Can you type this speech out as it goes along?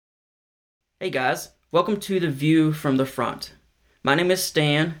Hey guys, welcome to The View from the Front. My name is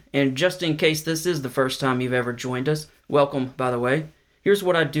Stan, and just in case this is the first time you've ever joined us, welcome by the way, here's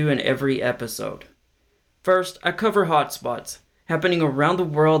what I do in every episode. First, I cover hotspots happening around the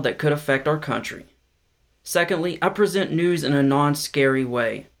world that could affect our country. Secondly, I present news in a non-scary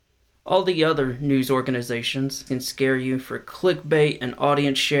way. All the other news organizations can scare you for clickbait and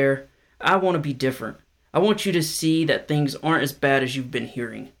audience share. I want to be different. I want you to see that things aren't as bad as you've been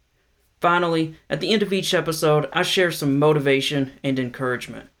hearing. Finally, at the end of each episode, I share some motivation and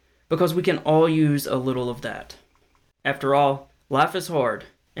encouragement, because we can all use a little of that. After all, life is hard,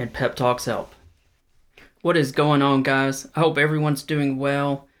 and pep talks help. What is going on, guys? I hope everyone's doing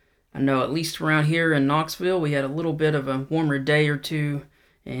well. I know at least around here in Knoxville, we had a little bit of a warmer day or two,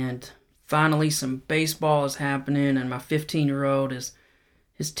 and finally some baseball is happening, and my 15-year-old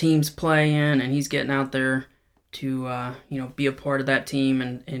his team's playing, and he's getting out there to be a part of that team,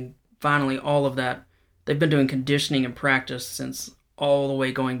 and finally, all of that. They've been doing conditioning and practice since all the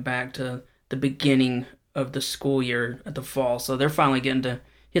way going back to the beginning of the school year at the fall. So they're finally getting to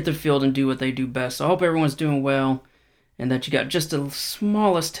hit the field and do what they do best. So I hope everyone's doing well and that you got just the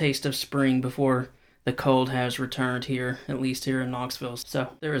smallest taste of spring before the cold has returned here, at least here in Knoxville.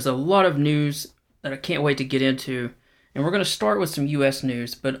 So there is a lot of news that I can't wait to get into. And we're going to start with some U.S.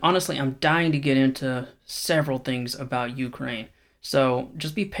 news. But honestly, I'm dying to get into several things about Ukraine. So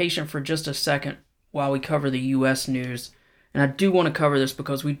just be patient for just a second while we cover the U.S. news. And I do want to cover this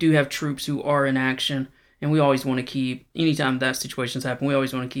because we do have troops who are in action. And we always want to keep, anytime that situations happen, we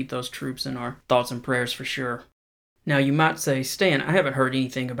always want to keep those troops in our thoughts and prayers for sure. Now you might say, Stan, I haven't heard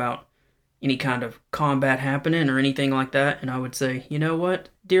anything about any kind of combat happening or anything like that. And I would say, you know what,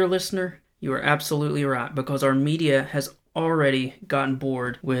 dear listener, you are absolutely right. Because our media has already gotten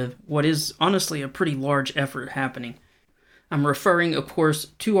bored with what is honestly a pretty large effort happening. I'm referring, of course,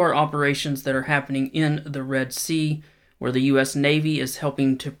 to our operations that are happening in the Red Sea, where the U.S. Navy is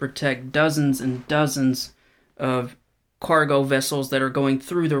helping to protect dozens and dozens of cargo vessels that are going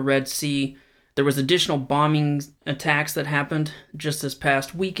through the Red Sea. There was additional bombing attacks that happened just this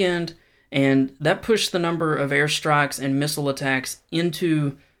past weekend, and that pushed the number of airstrikes and missile attacks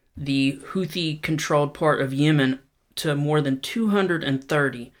into the Houthi-controlled part of Yemen to more than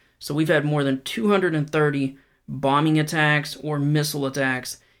 230. So we've had more than 230 bombing attacks or missile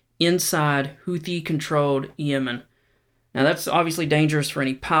attacks inside Houthi-controlled Yemen. Now that's obviously dangerous for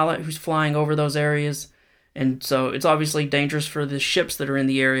any pilot who's flying over those areas, and so it's obviously dangerous for the ships that are in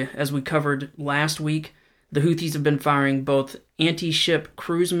the area. As we covered last week, the Houthis have been firing both anti-ship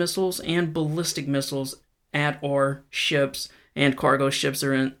cruise missiles and ballistic missiles at our ships and cargo ships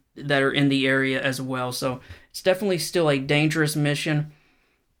that are in the area as well. So it's definitely still a dangerous mission.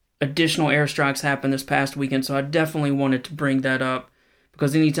 Additional airstrikes happened this past weekend, so I definitely wanted to bring that up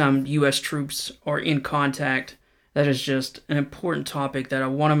because anytime U.S. troops are in contact, that is just an important topic that I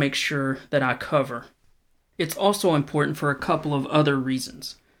want to make sure that I cover. It's also important for a couple of other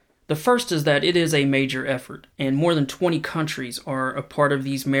reasons. The first is that it is a major effort, and more than 20 countries are a part of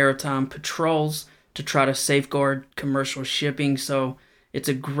these maritime patrols to try to safeguard commercial shipping, so it's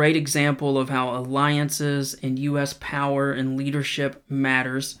a great example of how alliances and U.S. power and leadership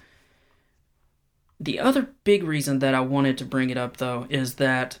matters. The other big reason that I wanted to bring it up, though, is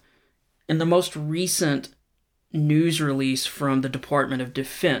that in the most recent news release from the Department of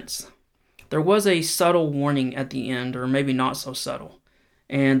Defense, there was a subtle warning at the end, or maybe not so subtle.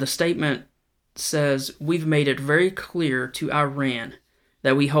 And the statement says, "We've made it very clear to Iran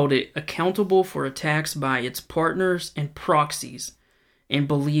that we hold it accountable for attacks by its partners and proxies, and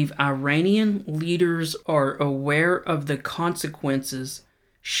believe Iranian leaders are aware of the consequences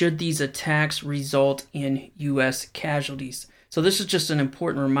should these attacks result in U.S. casualties." So this is just an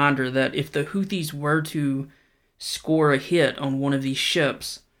important reminder that if the Houthis were to score a hit on one of these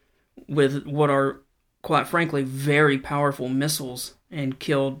ships with what are, quite frankly, very powerful missiles and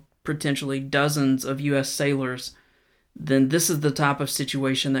killed potentially dozens of U.S. sailors, then this is the type of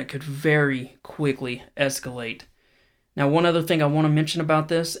situation that could very quickly escalate. Now, one other thing I want to mention about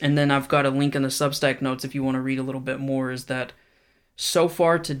this, and then I've got a link in the Substack notes if you want to read a little bit more, is that so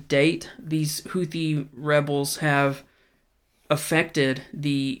far to date, these Houthi rebels have affected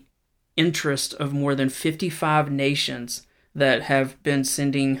the interest of more than 55 nations that have been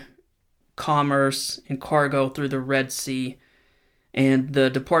sending commerce and cargo through the Red Sea. And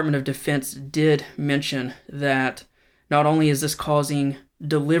the Department of Defense did mention that not only is this causing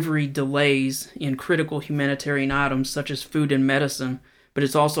delivery delays in critical humanitarian items such as food and medicine, but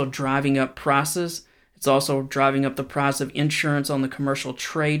it's also driving up prices. It's also driving up the price of insurance on the commercial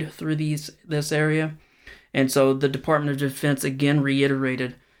trade through this area. And so the Department of Defense again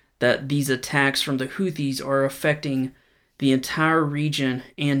reiterated that these attacks from the Houthis are affecting the entire region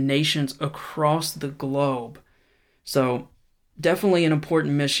and nations across the globe. So definitely an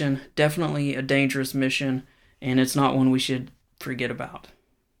important mission, definitely a dangerous mission, and it's not one we should forget about.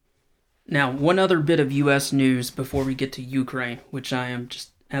 Now, one other bit of U.S. news before we get to Ukraine, which I am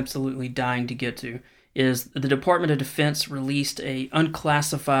just absolutely dying to get to, is the Department of Defense released an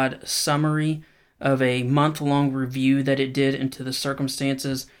unclassified summary of a month-long review that it did into the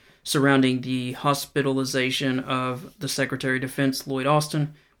circumstances surrounding the hospitalization of the Secretary of Defense, Lloyd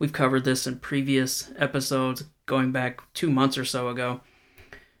Austin. We've covered this in previous episodes going back 2 months or so ago.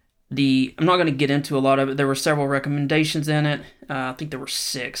 I'm not going to get into a lot of it. There were several recommendations in it. I think there were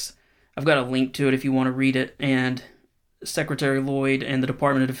 6. I've got a link to it if you want to read it. And Secretary Lloyd and the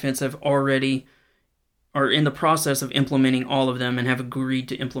Department of Defense are in the process of implementing all of them and have agreed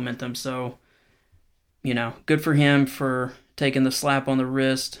to implement them. So, good for him for taking the slap on the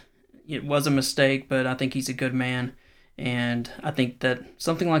wrist. It was a mistake, but I think he's a good man. And I think that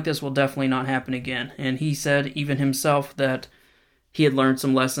something like this will definitely not happen again. And he said, even himself, that he had learned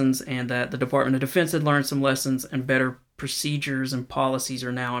some lessons and that the Department of Defense had learned some lessons and better procedures and policies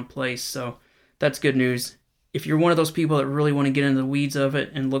are now in place. So that's good news. If you're one of those people that really want to get into the weeds of it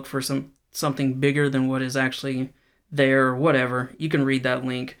and look for something bigger than what is actually there or whatever, you can read that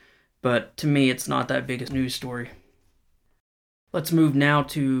link. But to me, it's not that big a news story. Let's move now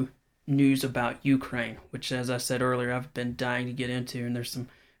to news about Ukraine, which, as I said earlier, I've been dying to get into, and there's some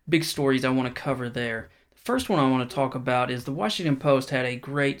big stories I want to cover there. The first one I want to talk about is the Washington Post had a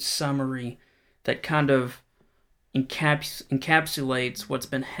great summary that kind of encapsulates what's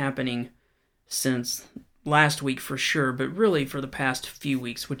been happening since last week for sure, but really for the past few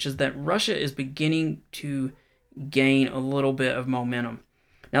weeks, which is that Russia is beginning to gain a little bit of momentum.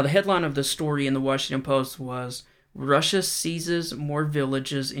 Now, the headline of the story in the Washington Post was, Russia seizes more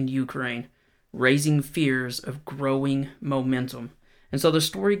villages in Ukraine, raising fears of growing momentum. And so the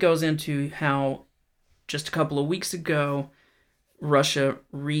story goes into how just a couple of weeks ago, Russia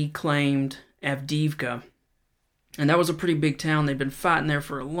reclaimed Avdiivka. And that was a pretty big town. They'd been fighting there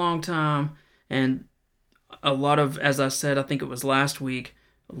for a long time. And a lot of, as I said, I think it was last week,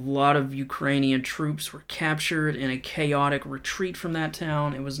 a lot of Ukrainian troops were captured in a chaotic retreat from that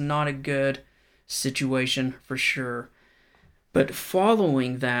town. It was not a good situation for sure. But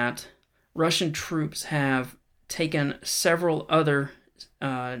following that, Russian troops have taken several other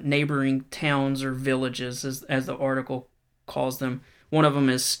neighboring towns or villages, as the article calls them. One of them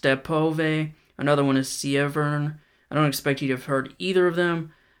is Stepove, another one is Sievern. I don't expect you to have heard either of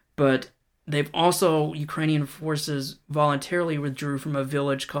them, but Ukrainian forces voluntarily withdrew from a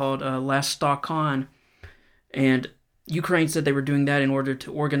village called Lastakhan, and Ukraine said they were doing that in order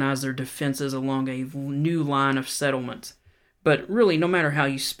to organize their defenses along a new line of settlements. But really, no matter how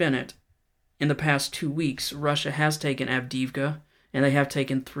you spin it, in the past 2 weeks, Russia has taken Avdiivka, and they have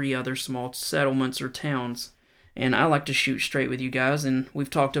taken 3 other small settlements or towns. And I like to shoot straight with you guys, and we've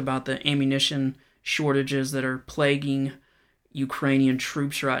talked about the ammunition shortages that are plaguing Ukrainian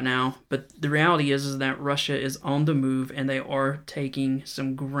troops right now. But the reality is that Russia is on the move, and they are taking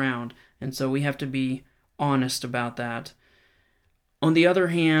some ground. And so we have to be honest about that. On the other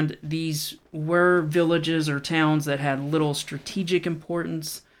hand, these were villages or towns that had little strategic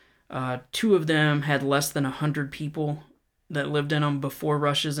importance. 2 of them had less than 100 people that lived in them before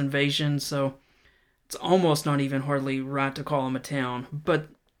Russia's invasion, so it's almost not even hardly right to call them a town. But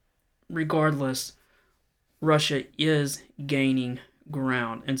regardless, Russia is gaining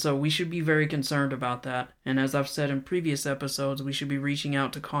ground, and so we should be very concerned about that. And as I've said in previous episodes, we should be reaching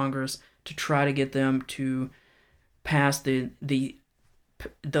out to Congress to try to get them to pass the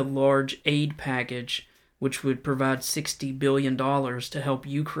large aid package, which would provide $60 billion to help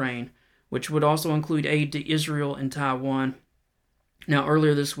Ukraine, which would also include aid to Israel and Taiwan. Now,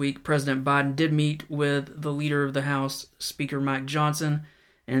 earlier this week, President Biden did meet with the leader of the House, Speaker Mike Johnson,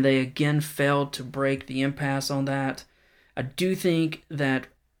 and they again failed to break the impasse on that. I do think that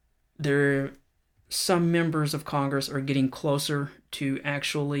some members of Congress are getting closer to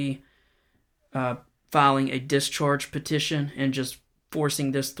actually filing a discharge petition and just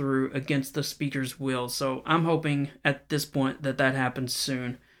forcing this through against the Speaker's will. So I'm hoping at this point that happens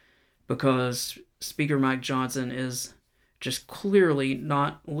soon, because Speaker Mike Johnson is just clearly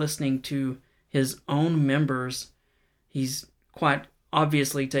not listening to his own members. He's quite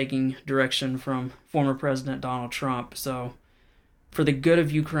obviously taking direction from former President Donald Trump. So for the good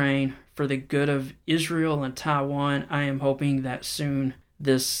of Ukraine, for the good of Israel and Taiwan, I am hoping that soon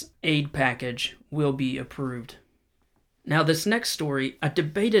this aid package will be approved. Now, this next story, I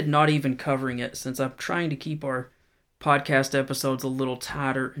debated not even covering it, since I'm trying to keep our podcast episodes a little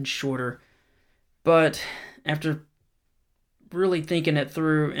tighter and shorter. But after really thinking it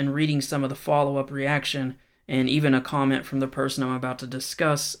through and reading some of the follow-up reaction and even a comment from the person I'm about to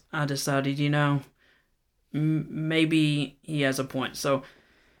discuss, I decided, maybe he has a point. So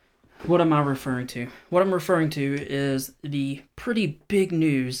what am I referring to? What I'm referring to is the pretty big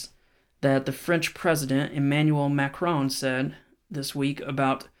news that the French president, Emmanuel Macron, said this week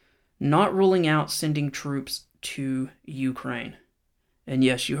about not ruling out sending troops to Ukraine. And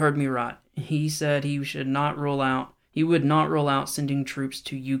yes, you heard me right. He said he would not rule out sending troops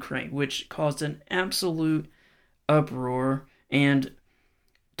to Ukraine, which caused an absolute uproar. And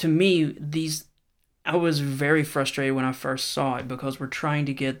to me, I was very frustrated when I first saw it, because we're trying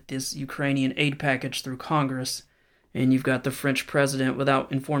to get this Ukrainian aid package through Congress, and you've got the French president,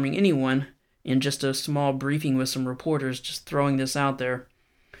 without informing anyone, in just a small briefing with some reporters, just throwing this out there.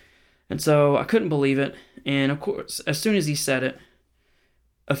 And so I couldn't believe it. And of course, as soon as he said it,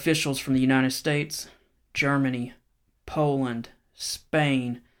 officials from the United States, Germany, Poland,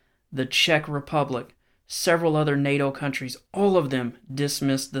 Spain, the Czech Republic, several other NATO countries, all of them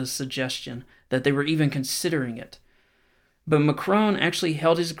dismissed the suggestion that they were even considering it. But Macron actually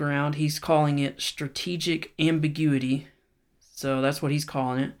held his ground. He's calling it strategic ambiguity. So that's what he's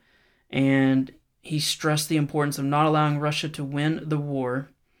calling it. And he stressed the importance of not allowing Russia to win the war.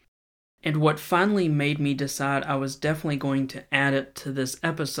 And what finally made me decide I was definitely going to add it to this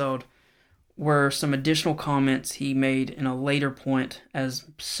episode were some additional comments he made in a later point, as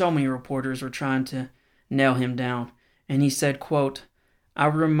so many reporters were trying to nail him down. And he said, quote, "I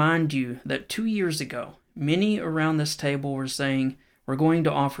remind you that 2 years ago, many around this table were saying we're going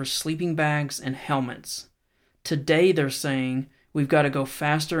to offer sleeping bags and helmets. Today they're saying we've got to go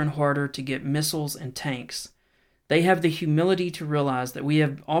faster and harder to get missiles and tanks. They have the humility to realize that we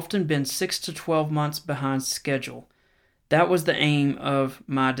have often been 6 to 12 months behind schedule. That was the aim of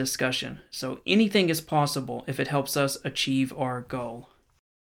my discussion. So anything is possible if it helps us achieve our goal."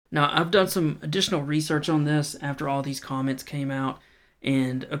 Now, I've done some additional research on this after all these comments came out,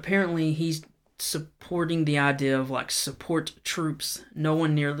 and apparently he's supporting the idea of support troops, no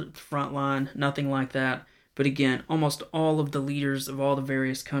one near the front line, nothing like that. But again, almost all of the leaders of all the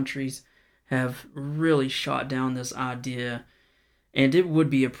various countries have really shot down this idea, and it would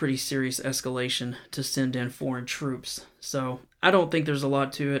be a pretty serious escalation to send in foreign troops. So I don't think there's a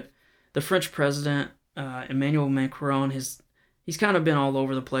lot to it. The French president, Emmanuel Macron, he's kind of been all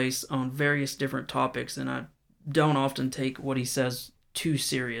over the place on various different topics, and I don't often take what he says too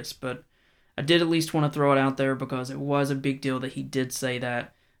serious, but I did at least want to throw it out there because it was a big deal that he did say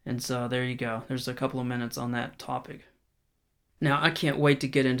that, and so there you go. There's a couple of minutes on that topic. Now, I can't wait to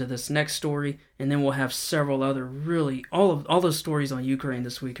get into this next story, and then we'll have several other all the stories on Ukraine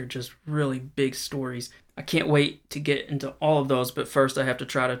this week are just really big stories. I can't wait to get into all of those, but first I have to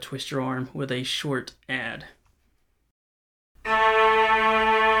try to twist your arm with a short ad.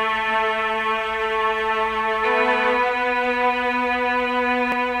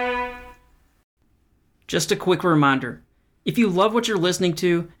 Just a quick reminder, if you love what you're listening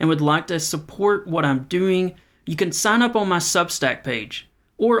to and would like to support what I'm doing, you can sign up on my Substack page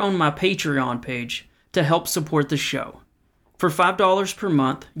or on my Patreon page to help support the show. For $5 per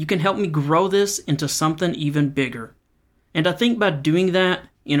month, you can help me grow this into something even bigger. And I think by doing that,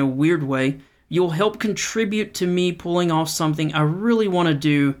 in a weird way, you'll help contribute to me pulling off something I really want to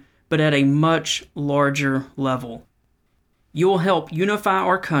do, but at a much larger level. You'll help unify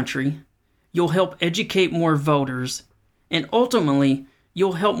our country, you'll help educate more voters, and ultimately,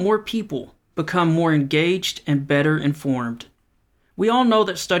 you'll help more people become more engaged and better informed. We all know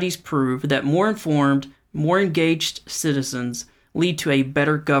that studies prove that more informed, more engaged citizens lead to a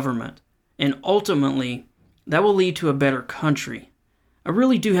better government, and ultimately, that will lead to a better country. I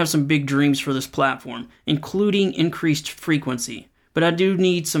really do have some big dreams for this platform, including increased frequency, but I do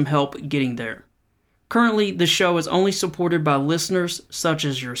need some help getting there. Currently, the show is only supported by listeners such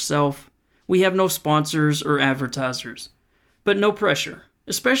as yourself. We have no sponsors or advertisers. But no pressure,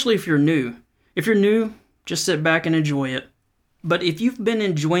 especially if you're new. If you're new, just sit back and enjoy it. But if you've been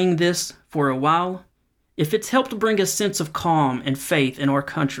enjoying this for a while, if it's helped bring a sense of calm and faith in our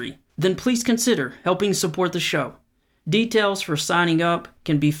country, then please consider helping support the show. Details for signing up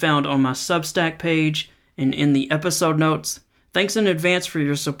can be found on my Substack page and in the episode notes. Thanks in advance for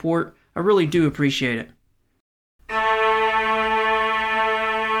your support. I really do appreciate it.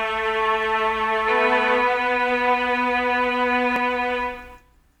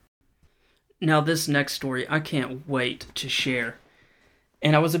 Now this next story, I can't wait to share.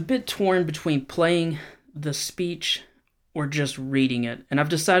 And I was a bit torn between playing the speech or just reading it. And I've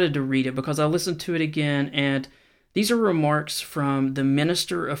decided to read it because I listened to it again, and These are remarks from the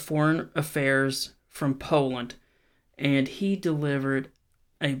Minister of Foreign Affairs from Poland, and he delivered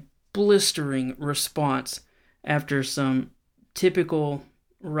a blistering response after some typical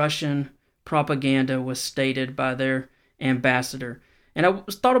Russian propaganda was stated by their ambassador. And I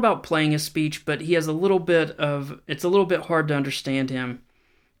thought about playing his speech, but it's a little bit hard to understand him.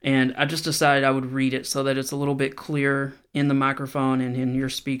 And I just decided I would read it so that it's a little bit clearer in the microphone and in your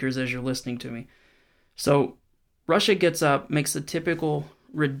speakers as you're listening to me. So Russia gets up, makes the typical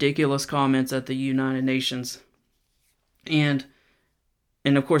ridiculous comments at the United Nations. And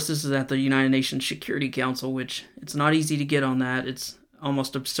of course, this is at the United Nations Security Council, which it's not easy to get on that. It's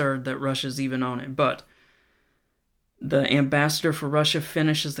almost absurd that Russia's even on it. But the ambassador for Russia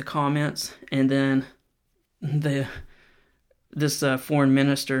finishes the comments, and then this foreign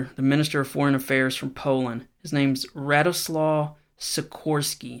minister, the Minister of Foreign Affairs from Poland, his name's Radoslaw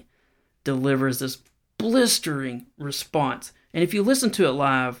Sikorski, delivers this blistering response. And if you listen to it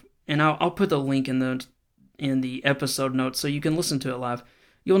live, and I'll put the link in the episode notes so you can listen to it live,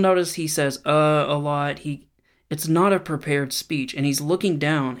 you'll notice he says a lot. It's not a prepared speech, and he's looking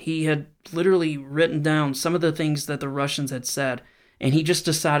down. He had literally written down some of the things that the Russians had said, and he just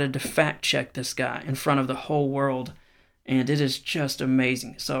decided to fact check this guy in front of the whole world, and it is just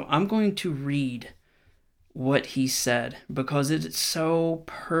amazing. So I'm going to read what he said, because it so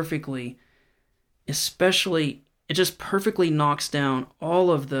perfectly, it just perfectly knocks down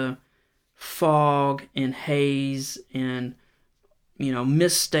all of the fog and haze and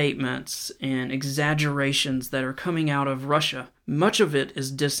misstatements and exaggerations that are coming out of Russia. Much of it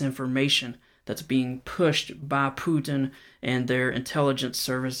is disinformation that's being pushed by Putin and their intelligence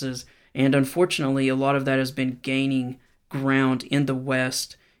services, and unfortunately a lot of that has been gaining ground in the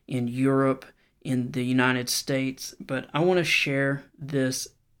West, in Europe, in the United States. But I want to share this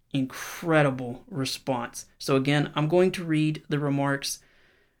incredible response. So again, I'm going to read the remarks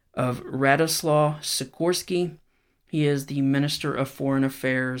of Radoslaw Sikorski. He is the Minister of Foreign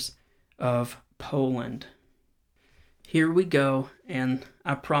Affairs of Poland. Here we go, and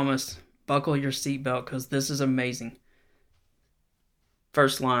I promise, buckle your seatbelt because this is amazing.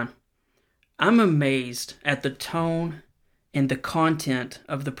 First line: I'm amazed at the tone and the content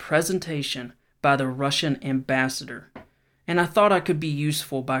of the presentation by the Russian ambassador, and I thought I could be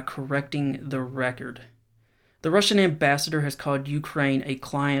useful by correcting the record. The Russian ambassador has called Ukraine a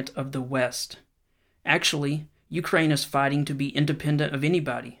client of the West. Actually, Ukraine is fighting to be independent of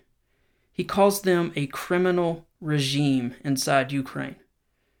anybody. He calls them a criminal regime inside Ukraine.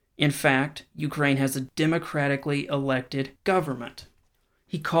 In fact, Ukraine has a democratically elected government.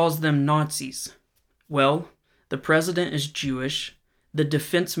 He calls them Nazis. Well, the president is Jewish, the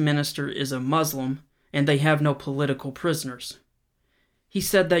defense minister is a Muslim, and they have no political prisoners. He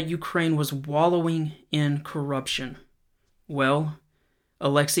said that Ukraine was wallowing in corruption. Well,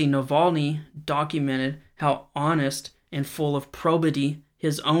 Alexei Navalny documented how honest and full of probity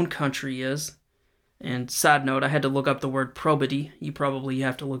his own country is. And side note, I had to look up the word probity. You probably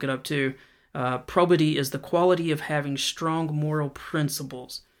have to look it up too. Probity is the quality of having strong moral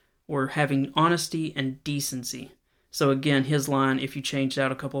principles, or having honesty and decency. So again, his line, if you changed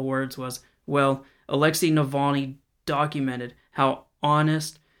out a couple of words, was, well, Alexei Navalny documented how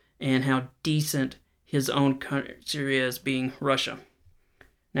honest and how decent his own country is, being Russia.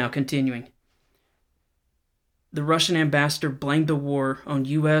 Now continuing. The Russian ambassador blamed the war on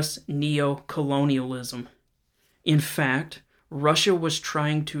U.S. neo-colonialism. In fact, Russia was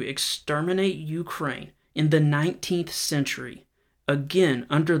trying to exterminate Ukraine in the 19th century, again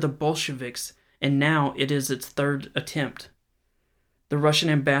under the Bolsheviks, and now it is its third attempt. The Russian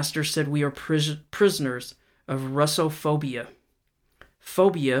ambassador said we are prisoners of Russophobia.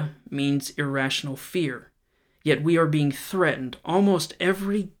 Phobia means irrational fear, yet we are being threatened almost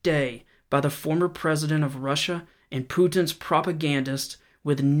every day by the former president of Russia and Putin's propagandists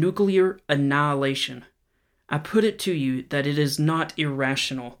with nuclear annihilation. I put it to you that it is not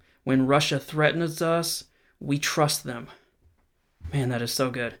irrational. When Russia threatens us, we trust them. Man, that is so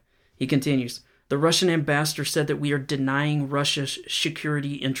good. He continues, the Russian ambassador said that we are denying Russia's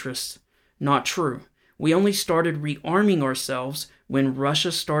security interests. Not true. We only started rearming ourselves when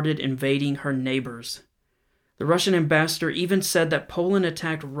Russia started invading her neighbors. The Russian ambassador even said that Poland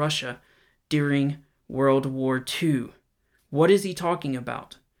attacked Russia during World War II. What is he talking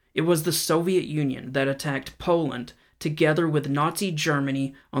about? It was the Soviet Union that attacked Poland together with Nazi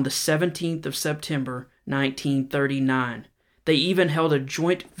Germany on the 17th of September, 1939. They even held a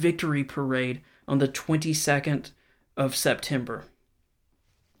joint victory parade on the 22nd of September.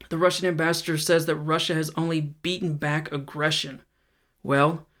 The Russian ambassador says that Russia has only beaten back aggression.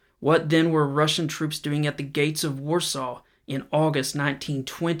 Well, What then were Russian troops doing at the gates of Warsaw in August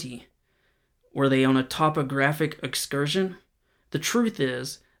 1920? Were they on a topographic excursion? The truth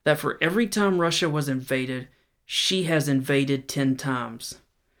is that for every time Russia was invaded, she has invaded 10 times.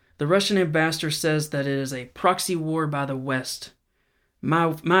 The Russian ambassador says that it is a proxy war by the West.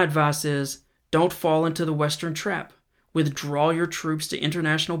 My advice is, don't fall into the Western trap. Withdraw your troops to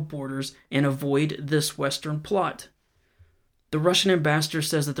international borders and avoid this Western plot. The Russian ambassador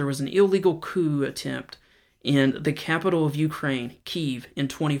says that there was an illegal coup attempt in the capital of Ukraine, Kyiv, in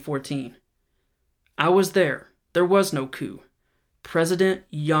 2014. I was there. There was no coup. President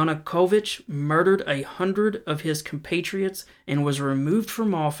Yanukovych murdered 100 of his compatriots and was removed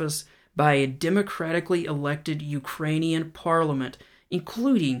from office by a democratically elected Ukrainian parliament,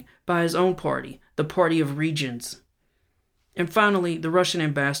 including by his own party, the Party of Regions. And finally, the Russian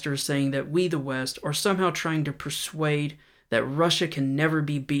ambassador is saying that we, the West, are somehow trying to persuade that Russia can never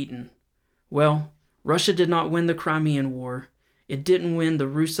be beaten. Well, Russia did not win the Crimean War. It didn't win the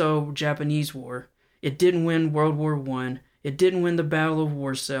Russo-Japanese War. It didn't win World War I. It didn't win the Battle of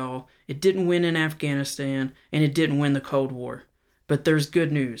Warsaw. It didn't win in Afghanistan. And it didn't win the Cold War. But there's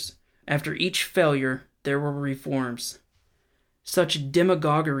good news. After each failure, there were reforms. Such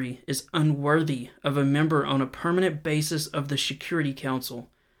demagoguery is unworthy of a member on a permanent basis of the Security Council.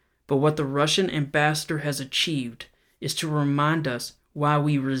 But what the Russian ambassador has achieved is to remind us why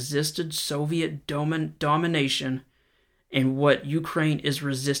we resisted Soviet domination and what Ukraine is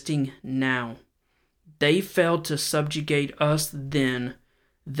resisting now. They failed to subjugate us then.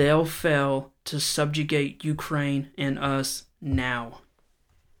 They'll fail to subjugate Ukraine and us now.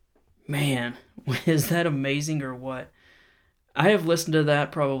 Man, is that amazing or what? I have listened to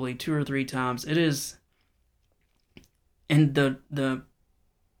that probably 2 or 3 times. It is, and the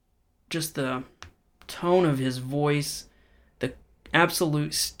tone of his voice, the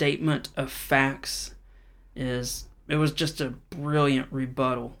absolute statement of facts it was just a brilliant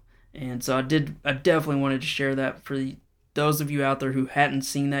rebuttal. And so I definitely wanted to share that for those of you out there who hadn't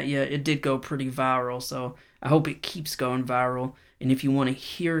seen that yet. It did go pretty viral, so I hope it keeps going viral. And if you want to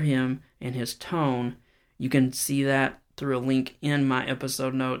hear him and his tone, you can see that through a link in my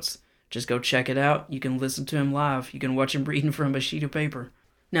episode notes. Just go check it out. You can listen to him live. You can watch him reading from a sheet of paper.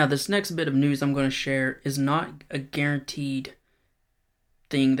 Now, this next bit of news I'm going to share is not a guaranteed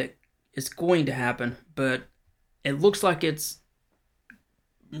thing that is going to happen, but it looks like it's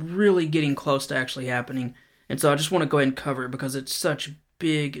really getting close to actually happening. And so I just want to go ahead and cover it because it's such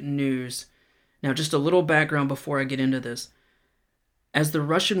big news. Now, just a little background before I get into this. As the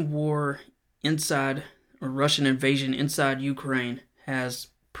Russian Russian invasion inside Ukraine has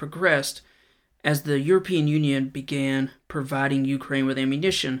progressed, as the European Union began providing Ukraine with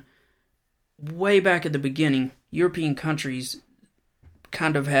ammunition, way back at the beginning, European countries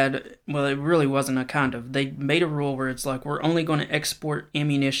kind of had, well, it really wasn't a kind of, they made a rule where it's like, we're only going to export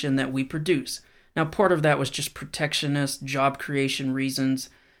ammunition that we produce. Now, part of that was just protectionist, job creation reasons.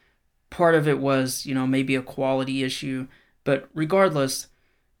 Part of it was, maybe a quality issue. But regardless,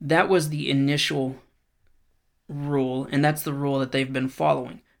 that was the initial rule, and that's the rule that they've been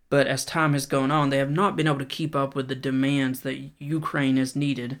following. But as time has gone on, they have not been able to keep up with the demands that Ukraine has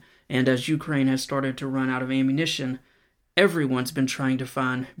needed. And as Ukraine has started to run out of ammunition, everyone's been trying to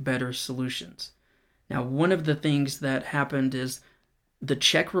find better solutions. Now, one of the things that happened is the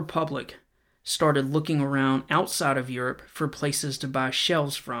Czech Republic started looking around outside of Europe for places to buy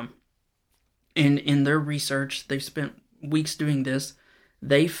shells from. And in their research, they spent weeks doing this.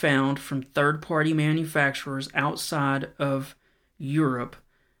 They found from third-party manufacturers outside of Europe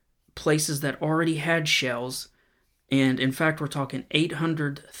places that already had shells. And in fact, we're talking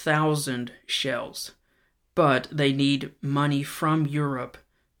 800,000 shells. But they need money from Europe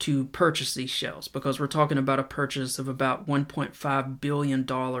to purchase these shells because we're talking about a purchase of about $1.5 billion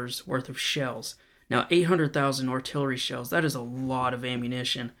worth of shells. Now, 800,000 artillery shells, that is a lot of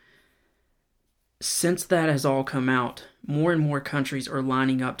ammunition. Since that has all come out, more and more countries are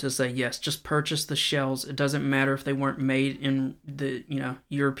lining up to say, yes, just purchase the shells. It doesn't matter if they weren't made in the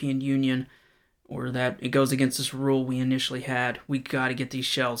European Union or that it goes against this rule we initially had. We got to get these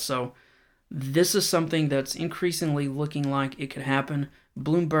shells. So this is something that's increasingly looking like it could happen.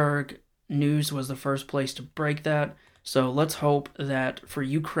 Bloomberg News was the first place to break that. So let's hope that for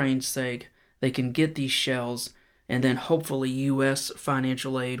Ukraine's sake, they can get these shells, and then hopefully U.S.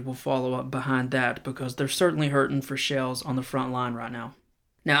 financial aid will follow up behind that because they're certainly hurting for shells on the front line right now.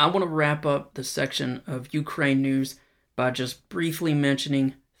 Now, I want to wrap up the section of Ukraine news by just briefly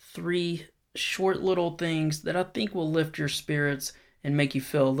mentioning 3 short little things that I think will lift your spirits and make you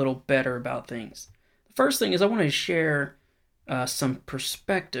feel a little better about things. The first thing is I want to share some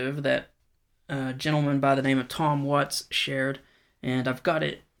perspective that a gentleman by the name of Tom Watts shared, and I've got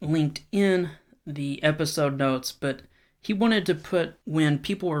it linked in the episode notes, but he wanted to put, when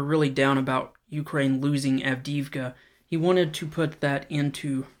people were really down about Ukraine losing Avdiivka, he wanted to put that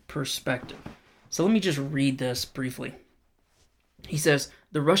into perspective. So let me just read this briefly. He says,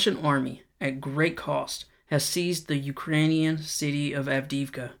 "The Russian army, at great cost, has seized the Ukrainian city of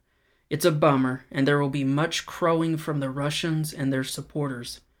Avdiivka. It's a bummer, and there will be much crowing from the Russians and their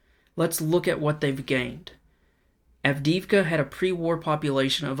supporters. Let's look at what they've gained. Avdiivka had a pre-war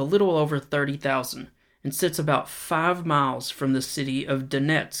population of a little over 30,000 and sits about 5 miles from the city of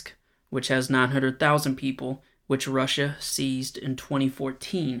Donetsk, which has 900,000 people, which Russia seized in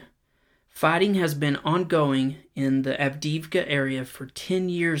 2014. Fighting has been ongoing in the Avdiivka area for 10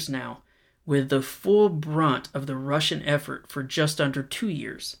 years now, with the full brunt of the Russian effort for just under 2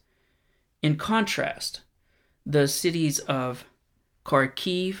 years. In contrast, the cities of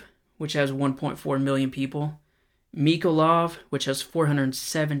Kharkiv, which has 1.4 million people, Mykolaiv, which has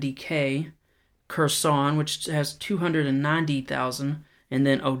 470,000, Kherson, which has 290,000, and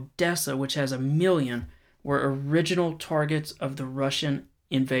then Odessa, which has 1 million, were original targets of the Russian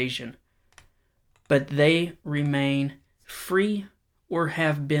invasion. But they remain free or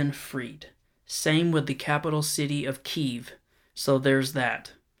have been freed. Same with the capital city of Kyiv. So there's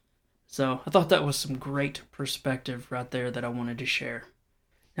that." So I thought that was some great perspective right there that I wanted to share.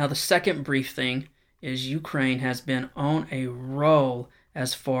 Now the second brief thing is Ukraine has been on a roll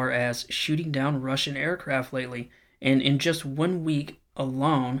as far as shooting down Russian aircraft lately. And in just 1 week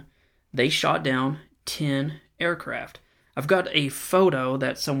alone, they shot down 10 aircraft. I've got a photo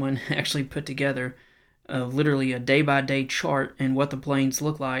that someone actually put together, literally a day-by-day chart and what the planes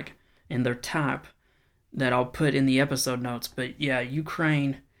look like and their type, that I'll put in the episode notes. But yeah,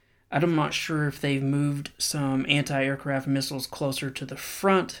 Ukraine, I'm not sure if they've moved some anti-aircraft missiles closer to the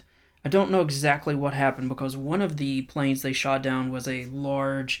front. I don't know exactly what happened, because one of the planes they shot down was a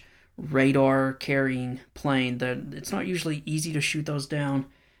large radar-carrying plane that it's not usually easy to shoot those down,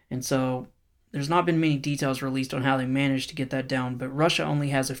 and so there's not been many details released on how they managed to get that down, but Russia only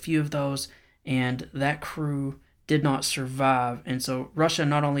has a few of those, and that crew did not survive. And so Russia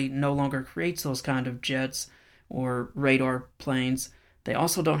not only no longer creates those kind of jets or radar planes, they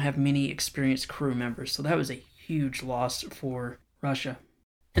also don't have many experienced crew members. So that was a huge loss for Russia.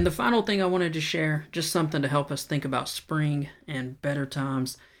 And the final thing I wanted to share, just something to help us think about spring and better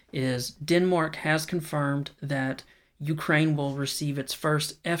times, is Denmark has confirmed that Ukraine will receive its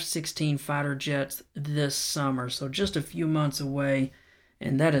first F-16 fighter jets this summer. So just a few months away.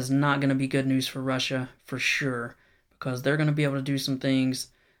 And that is not going to be good news for Russia for sure, because they're going to be able to do some things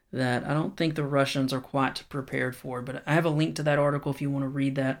that I don't think the Russians are quite prepared for. But I have a link to that article if you want to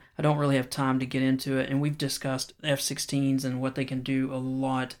read that. I don't really have time to get into it, and we've discussed F-16s and what they can do a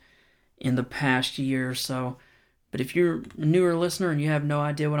lot in the past year or so. But if you're a newer listener and you have no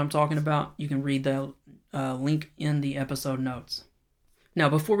idea what I'm talking about, you can read the link in the episode notes. Now,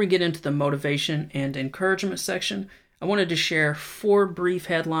 before we get into the motivation and encouragement section, I wanted to share 4 brief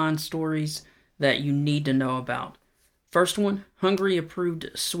headline stories that you need to know about. First one, Hungary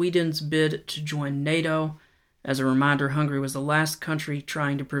approved Sweden's bid to join NATO. As a reminder, Hungary was the last country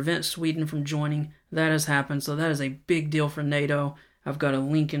trying to prevent Sweden from joining. That has happened, so that is a big deal for NATO. I've got a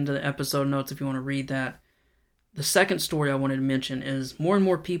link into the episode notes if you want to read that. The second story I wanted to mention is more and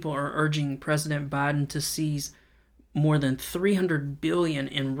more people are urging President Biden to seize more than $300 billion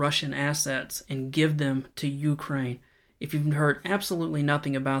in Russian assets and give them to Ukraine. If you've heard absolutely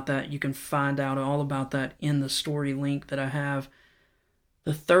nothing about that, you can find out all about that in the story link that I have.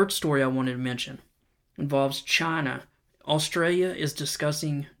 The third story I wanted to mention involves China. Australia is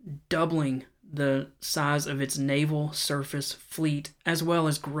discussing doubling the size of its naval surface fleet, as well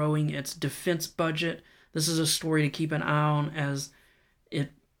as growing its defense budget. This is a story to keep an eye on as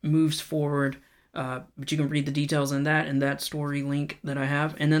it moves forward. But you can read the details in that story link that I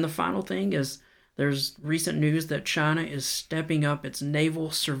have. And then the final thing is there's recent news that China is stepping up its naval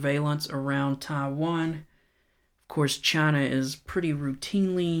surveillance around Taiwan. Of course, China is pretty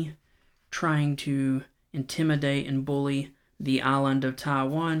routinely trying to intimidate and bully the island of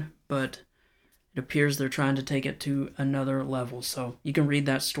Taiwan, but it appears they're trying to take it to another level. So you can read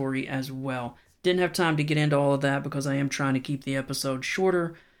that story as well. Didn't have time to get into all of that because I am trying to keep the episode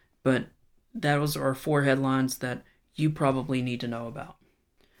shorter, but those are 4 headlines that you probably need to know about.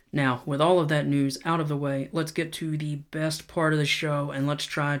 Now, with all of that news out of the way, let's get to the best part of the show, and let's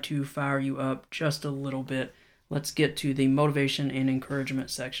try to fire you up just a little bit. Let's get to the motivation and encouragement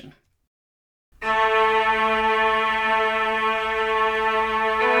section.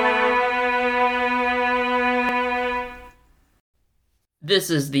 This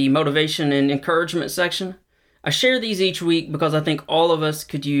is the motivation and encouragement section. I share these each week because I think all of us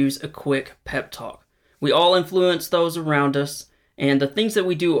could use a quick pep talk. We all influence those around us, and the things that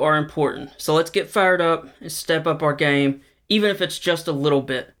we do are important. So let's get fired up and step up our game, even if it's just a little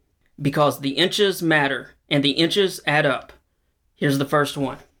bit, because the inches matter, and the inches add up. Here's the first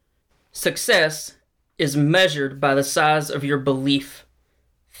one. Success is measured by the size of your belief.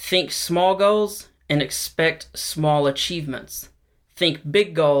 Think small goals and expect small achievements. Think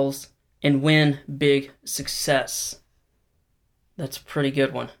big goals and win big success. That's a pretty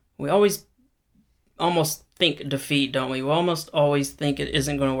good one. We always almost think defeat, don't we? We almost always think it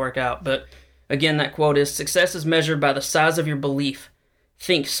isn't going to work out. But again, that quote is, success is measured by the size of your belief.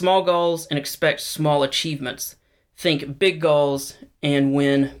 Think small goals and expect small achievements. Think big goals and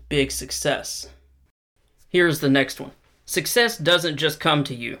win big success. Here's the next one. Success doesn't just come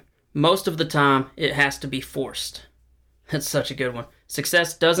to you. Most of the time, it has to be forced. That's such a good one.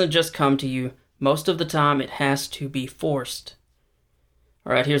 Success doesn't just come to you. Most of the time, it has to be forced.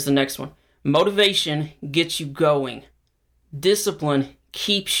 All right, here's the next one. Motivation gets you going. Discipline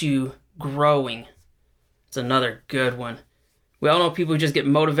keeps you growing. It's another good one. We all know people who just get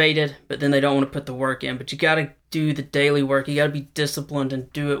motivated, but then they don't want to put the work in. But you got to do the daily work. You got to be disciplined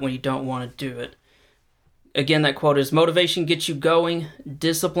and do it when you don't want to do it. Again, that quote is, motivation gets you going.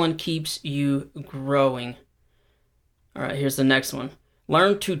 Discipline keeps you growing. All right, here's the next one.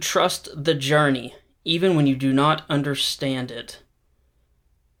 Learn to trust the journey, even when you do not understand it.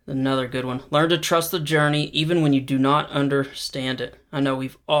 Another good one. Learn to trust the journey, even when you do not understand it. I know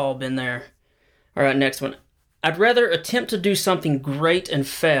we've all been there. All right, next one. I'd rather attempt to do something great and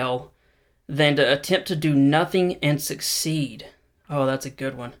fail than to attempt to do nothing and succeed. Oh, that's a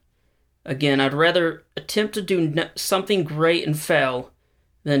good one. Again, I'd rather attempt to do something great and fail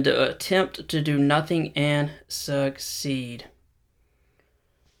than to attempt to do nothing and succeed.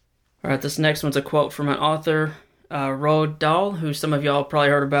 All right, this next one's a quote from an author, Roald Dahl, who some of y'all probably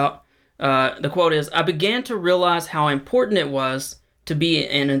heard about. The quote is, I began to realize how important it was to be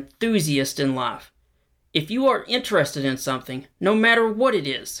an enthusiast in life. If you are interested in something, no matter what it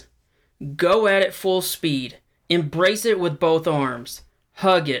is, go at it full speed, embrace it with both arms,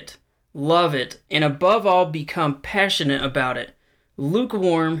 hug it, love it, and above all, become passionate about it.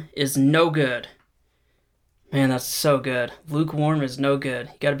 Lukewarm is no good. Man, that's so good. Lukewarm is no good.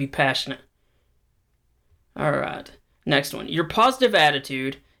 You got to be passionate. All right. Next one. Your positive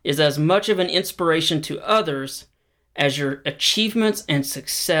attitude is as much of an inspiration to others as your achievements and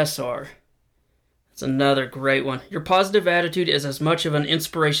success are. That's another great one. Your positive attitude is as much of an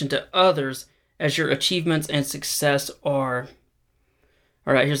inspiration to others as your achievements and success are.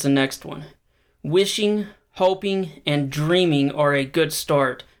 All right, here's the next one. Wishing, hoping, and dreaming are a good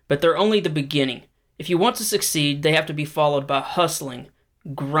start, but they're only the beginning. If you want to succeed, they have to be followed by hustling,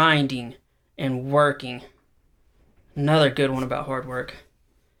 grinding, and working. Another good one about hard work.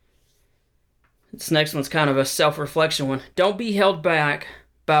 This next one's kind of a self-reflection one. Don't be held back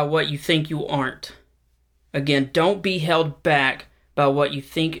by what you think you aren't. Again, don't be held back by what you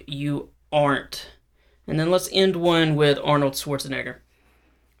think you aren't. And then let's end one with Arnold Schwarzenegger.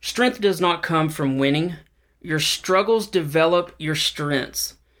 Strength does not come from winning. Your struggles develop your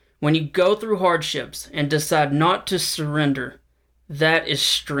strengths. When you go through hardships and decide not to surrender, that is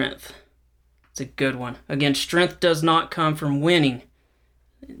strength. It's a good one. Again, strength does not come from winning.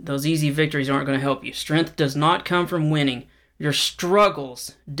 Those easy victories aren't going to help you. Strength does not come from winning. Your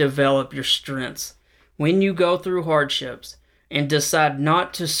struggles develop your strengths. When you go through hardships and decide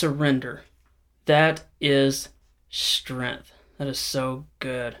not to surrender, that is strength. That is so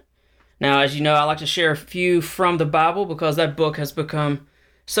good. Now, as you know, I like to share a few from the Bible because that book has become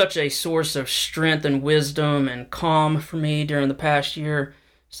such a source of strength and wisdom and calm for me during the past year.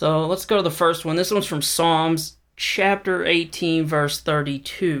 So let's go to the first one. This one's from Psalms chapter 18, verse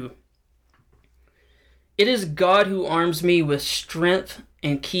 32. It is God who arms me with strength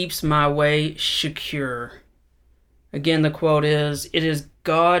and keeps my way secure. Again, the quote is, it is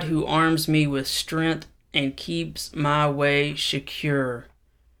God who arms me with strength and keeps my way secure.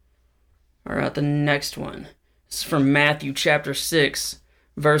 All right, the next one. This is from Matthew chapter 6,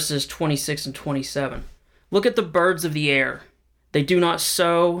 verses 26 and 27. Look at the birds of the air. They do not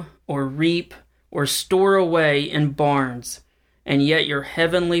sow or reap or store away in barns, and yet your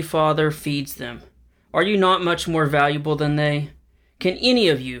heavenly Father feeds them. Are you not much more valuable than they? Can any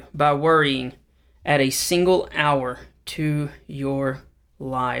of you, by worrying, add a single hour to your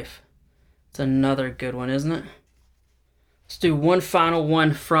life? It's another good one, isn't it? Let's do one final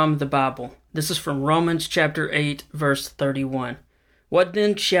one from the Bible. This is from Romans chapter 8, verse 31. What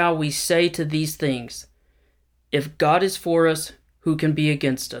then shall we say to these things? If God is for us, who can be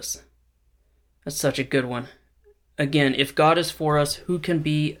against us? That's such a good one. Again, if God is for us, who can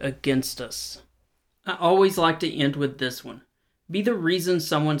be against us? I always like to end with this one. Be the reason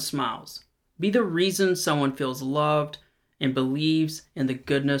someone smiles. Be the reason someone feels loved and believes in the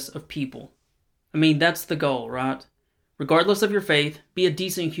goodness of people. I mean, that's the goal, right? Regardless of your faith, be a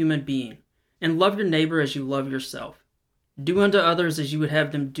decent human being and love your neighbor as you love yourself. Do unto others as you would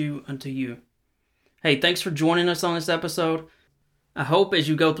have them do unto you. Hey, thanks for joining us on this episode. I hope as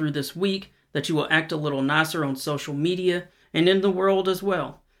you go through this week that you will act a little nicer on social media and in the world as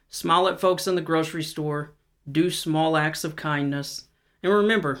well. Smile at folks in the grocery store, do small acts of kindness, and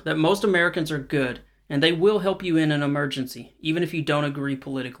remember that most Americans are good and they will help you in an emergency, even if you don't agree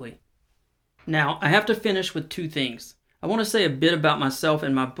politically. Now, I have to finish with two things. I want to say a bit about myself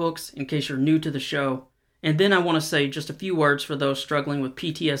and my books in case you're new to the show, and then I want to say just a few words for those struggling with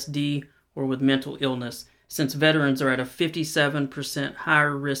PTSD or with mental illness, since veterans are at a 57%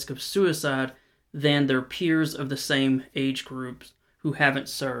 higher risk of suicide than their peers of the same age groups who haven't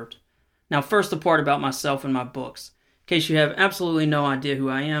served. Now, first, the part about myself and my books. In case you have absolutely no idea who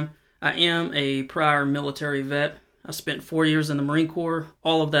I am a prior military vet. I spent 4 years in the Marine Corps,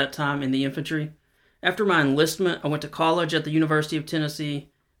 all of that time in the infantry. After my enlistment, I went to college at the University of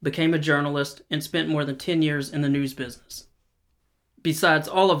Tennessee, became a journalist, and spent more than 10 years in the news business. Besides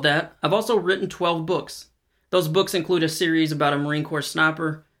all of that, I've also written 12 books. Those books include a series about a Marine Corps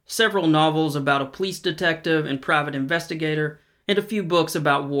sniper, several novels about a police detective and private investigator, and a few books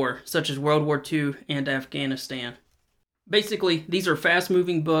about war, such as World War II and Afghanistan. Basically, these are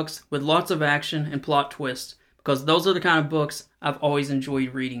fast-moving books with lots of action and plot twists, because those are the kind of books I've always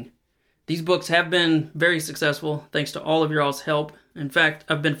enjoyed reading. These books have been very successful, thanks to all of your all's help. In fact,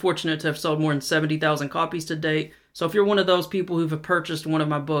 I've been fortunate to have sold more than 70,000 copies to date, so if you're one of those people who've purchased one of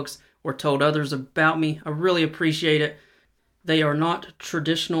my books or told others about me, I really appreciate it. They are not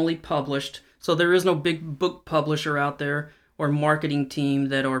traditionally published, so there is no big book publisher out there or marketing team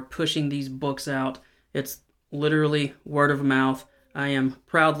that are pushing these books out. It's literally word of mouth. I am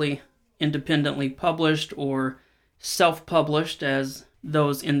proudly independently published, or self-published as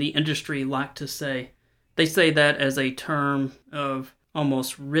those in the industry like to say. They say that as a term of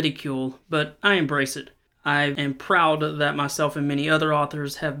almost ridicule, but I embrace it. I am proud that myself and many other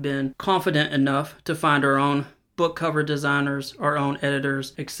authors have been confident enough to find our own book cover designers, our own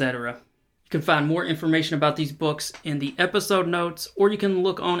editors, etc. You can find more information about these books in the episode notes, or you can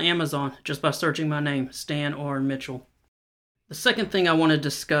look on Amazon just by searching my name, Stan R. Mitchell. The second thing I want to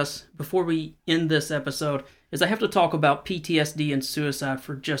discuss before we end this episode is I have to talk about PTSD and suicide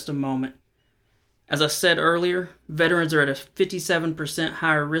for just a moment. As I said earlier, veterans are at a 57%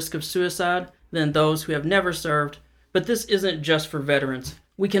 higher risk of suicide than those who have never served, but this isn't just for veterans.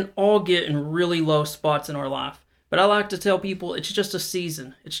 We can all get in really low spots in our life, but I like to tell people it's just a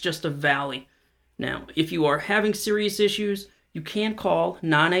season, it's just a valley. Now, if you are having serious issues, you can call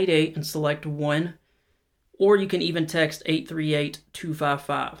 988 and select 1, or you can even text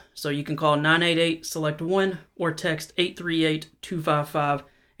 838-255. So you can call 988, select 1, or text 838-255,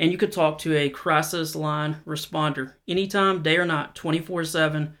 and you could talk to a crisis line responder anytime, day or night,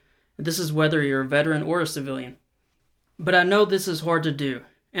 24/7. This is whether you're a veteran or a civilian. But I know this is hard to do,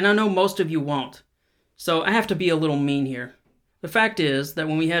 and I know most of you won't. So I have to be a little mean here. The fact is that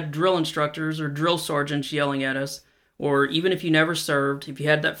when we had drill instructors or drill sergeants yelling at us, or even if you never served, if you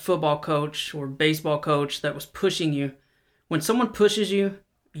had that football coach or baseball coach that was pushing you, when someone pushes you,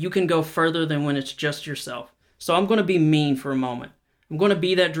 you can go further than when it's just yourself. So I'm going to be mean for a moment. I'm going to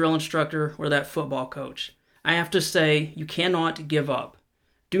be that drill instructor or that football coach. I have to say, you cannot give up.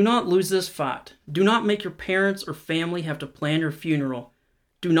 Do not lose this fight. Do not make your parents or family have to plan your funeral.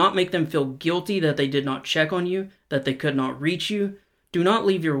 Do not make them feel guilty that they did not check on you, that they could not reach you. Do not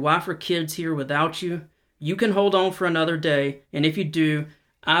leave your wife or kids here without you. You can hold on for another day, and if you do,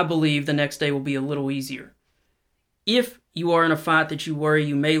 I believe the next day will be a little easier. If you are in a fight that you worry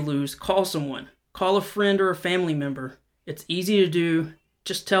you may lose, call someone. Call a friend or a family member. It's easy to do.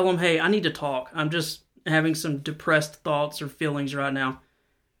 Just tell them, hey, I need to talk. I'm just having some depressed thoughts or feelings right now.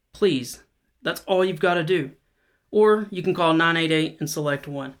 Please, that's all you've got to do. Or you can call 988 and select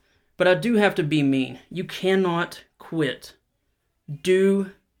 1. But I do have to be mean. You cannot quit.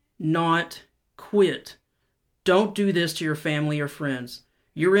 Do not quit. Don't do this to your family or friends.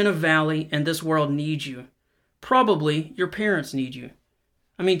 You're in a valley and this world needs you. Probably your parents need you.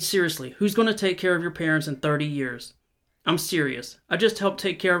 I mean, seriously, who's going to take care of your parents in 30 years? I'm serious. I just helped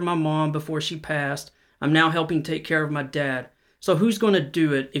take care of my mom before she passed. I'm now helping take care of my dad. So who's going to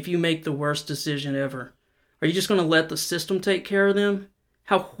do it if you make the worst decision ever? Are you just going to let the system take care of them?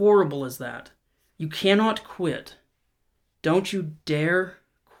 How horrible is that? You cannot quit. Don't you dare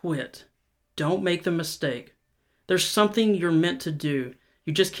quit. Don't make the mistake. There's something you're meant to do.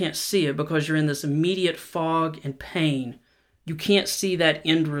 You just can't see it because you're in this immediate fog and pain. You can't see that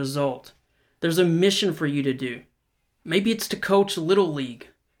end result. There's a mission for you to do. Maybe it's to coach Little League.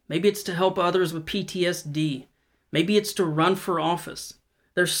 Maybe it's to help others with PTSD. Maybe it's to run for office.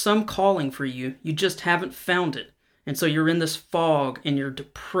 There's some calling for you. You just haven't found it. And so you're in this fog and you're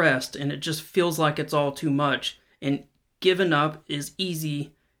depressed and it just feels like it's all too much. And giving up is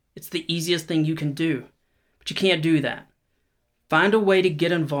easy. It's the easiest thing you can do. But you can't do that. Find a way to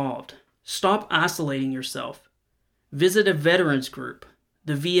get involved. Stop isolating yourself. Visit a veterans group,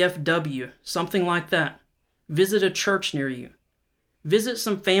 the VFW, something like that. Visit a church near you. Visit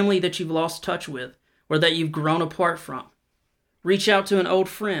some family that you've lost touch with or that you've grown apart from. Reach out to an old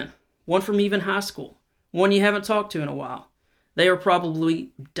friend, one from even high school, one you haven't talked to in a while. They are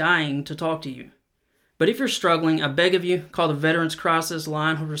probably dying to talk to you. But if you're struggling, I beg of you, call the Veterans Crisis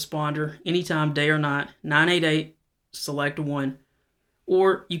Line Responder anytime, day or night, 988, select 1.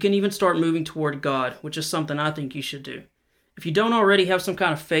 Or you can even start moving toward God, which is something I think you should do. If you don't already have some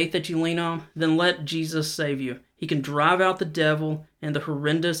kind of faith that you lean on, then let Jesus save you. He can drive out the devil and the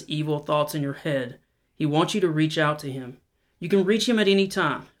horrendous evil thoughts in your head. He wants you to reach out to him. You can reach him at any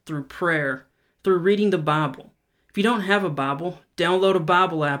time, through prayer, through reading the Bible. If you don't have a Bible, download a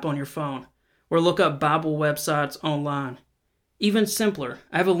Bible app on your phone, or look up Bible websites online. Even simpler,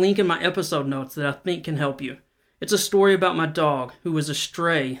 I have a link in my episode notes that I think can help you. It's a story about my dog, who was a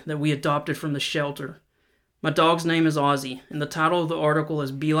stray that we adopted from the shelter. My dog's name is Ozzy, and the title of the article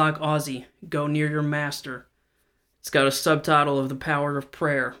is Be Like Ozzy, Go Near Your Master. It's got a subtitle of The Power of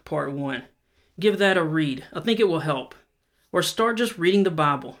Prayer, Part 1. Give that a read. I think it will help. Or start just reading the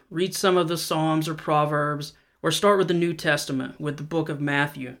Bible. Read some of the Psalms or Proverbs, or start with the New Testament, with the book of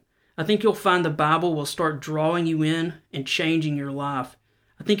Matthew. I think you'll find the Bible will start drawing you in and changing your life.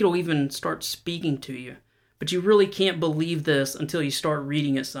 I think it'll even start speaking to you. But you really can't believe this until you start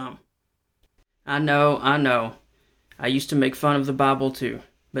reading it some. I know. I used to make fun of the Bible too.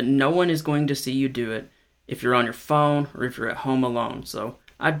 But no one is going to see you do it if you're on your phone or if you're at home alone. So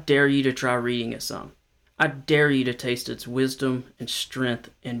I dare you to try reading it some. I dare you to taste its wisdom and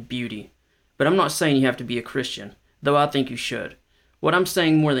strength and beauty. But I'm not saying you have to be a Christian, though I think you should. What I'm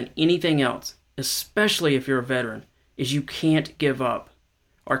saying more than anything else, especially if you're a veteran, is you can't give up.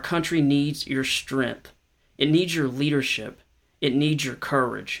 Our country needs your strength. It needs your leadership. It needs your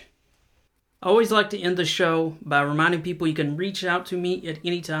courage. I always like to end the show by reminding people you can reach out to me at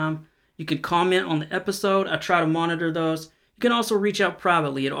any time. You can comment on the episode. I try to monitor those. You can also reach out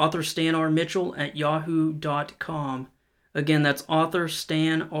privately at authorstanrmitchell@yahoo.com. Again, that's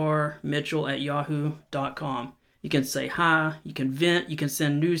authorstanrmitchell@yahoo.com. You can say hi, you can vent, you can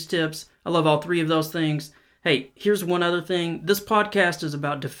send news tips. I love all three of those things. Hey, here's one other thing. This podcast is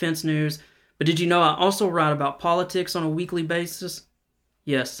about defense news, but did you know I also write about politics on a weekly basis?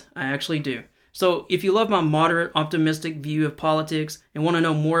 Yes, I actually do. So if you love my moderate, optimistic view of politics and want to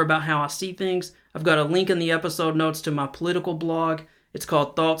know more about how I see things, I've got a link in the episode notes to my political blog. It's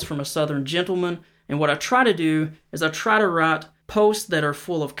called Thoughts from a Southern Gentleman. And what I try to do is I try to write posts that are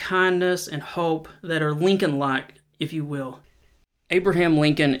full of kindness and hope, that are Lincoln-like, if you will. Abraham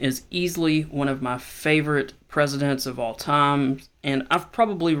Lincoln is easily one of my favorite presidents of all time, and I've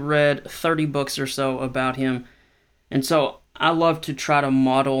probably read 30 books or so about him. And so I love to try to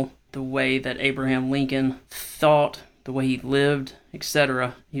model the way that Abraham Lincoln thought, the way he lived,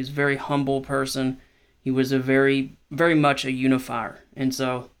 etc. He was a very humble person. He was a very much a unifier. And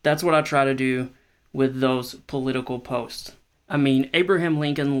so that's what I try to do with those political posts. I mean, Abraham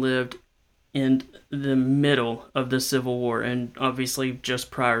Lincoln lived in the middle of the Civil War and obviously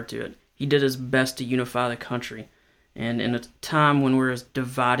just prior to it. He did his best to unify the country. And in a time when we're as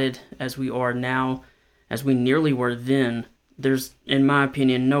divided as we are now, as we nearly were then, there's, in my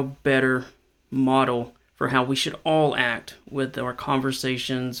opinion, no better model for how we should all act with our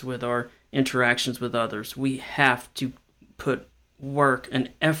conversations, with our interactions with others. We have to put work and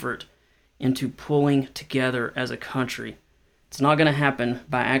effort into pulling together as a country. It's not going to happen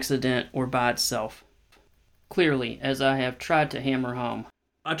by accident or by itself. Clearly, as I have tried to hammer home,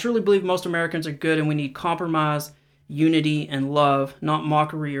 I truly believe most Americans are good and we need compromise, unity, and love, not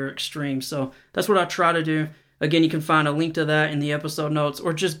mockery or extremes. So that's what I try to do. Again, you can find a link to that in the episode notes,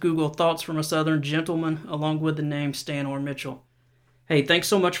 or just Google Thoughts from a Southern Gentleman along with the name Stan R. Mitchell. Hey, thanks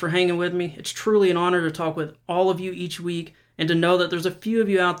so much for hanging with me. It's truly an honor to talk with all of you each week and to know that there's a few of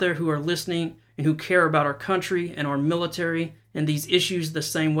you out there who are listening and who care about our country and our military and these issues the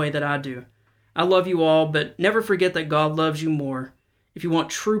same way that I do. I love you all, but never forget that God loves you more. If you want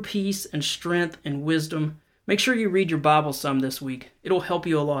true peace and strength and wisdom, Make sure you read your Bible some this week. It'll help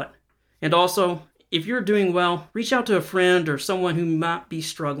you a lot. And also, if you're doing well, reach out to a friend or someone who might be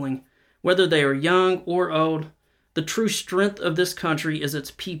struggling. Whether they are young or old, the true strength of this country is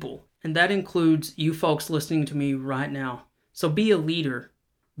its people, and that includes you folks listening to me right now. So be a leader,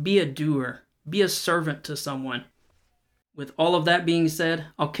 be a doer, be a servant to someone. With all of that being said,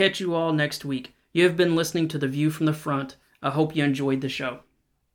 I'll catch you all next week. You have been listening to The View from the Front. I hope you enjoyed the show.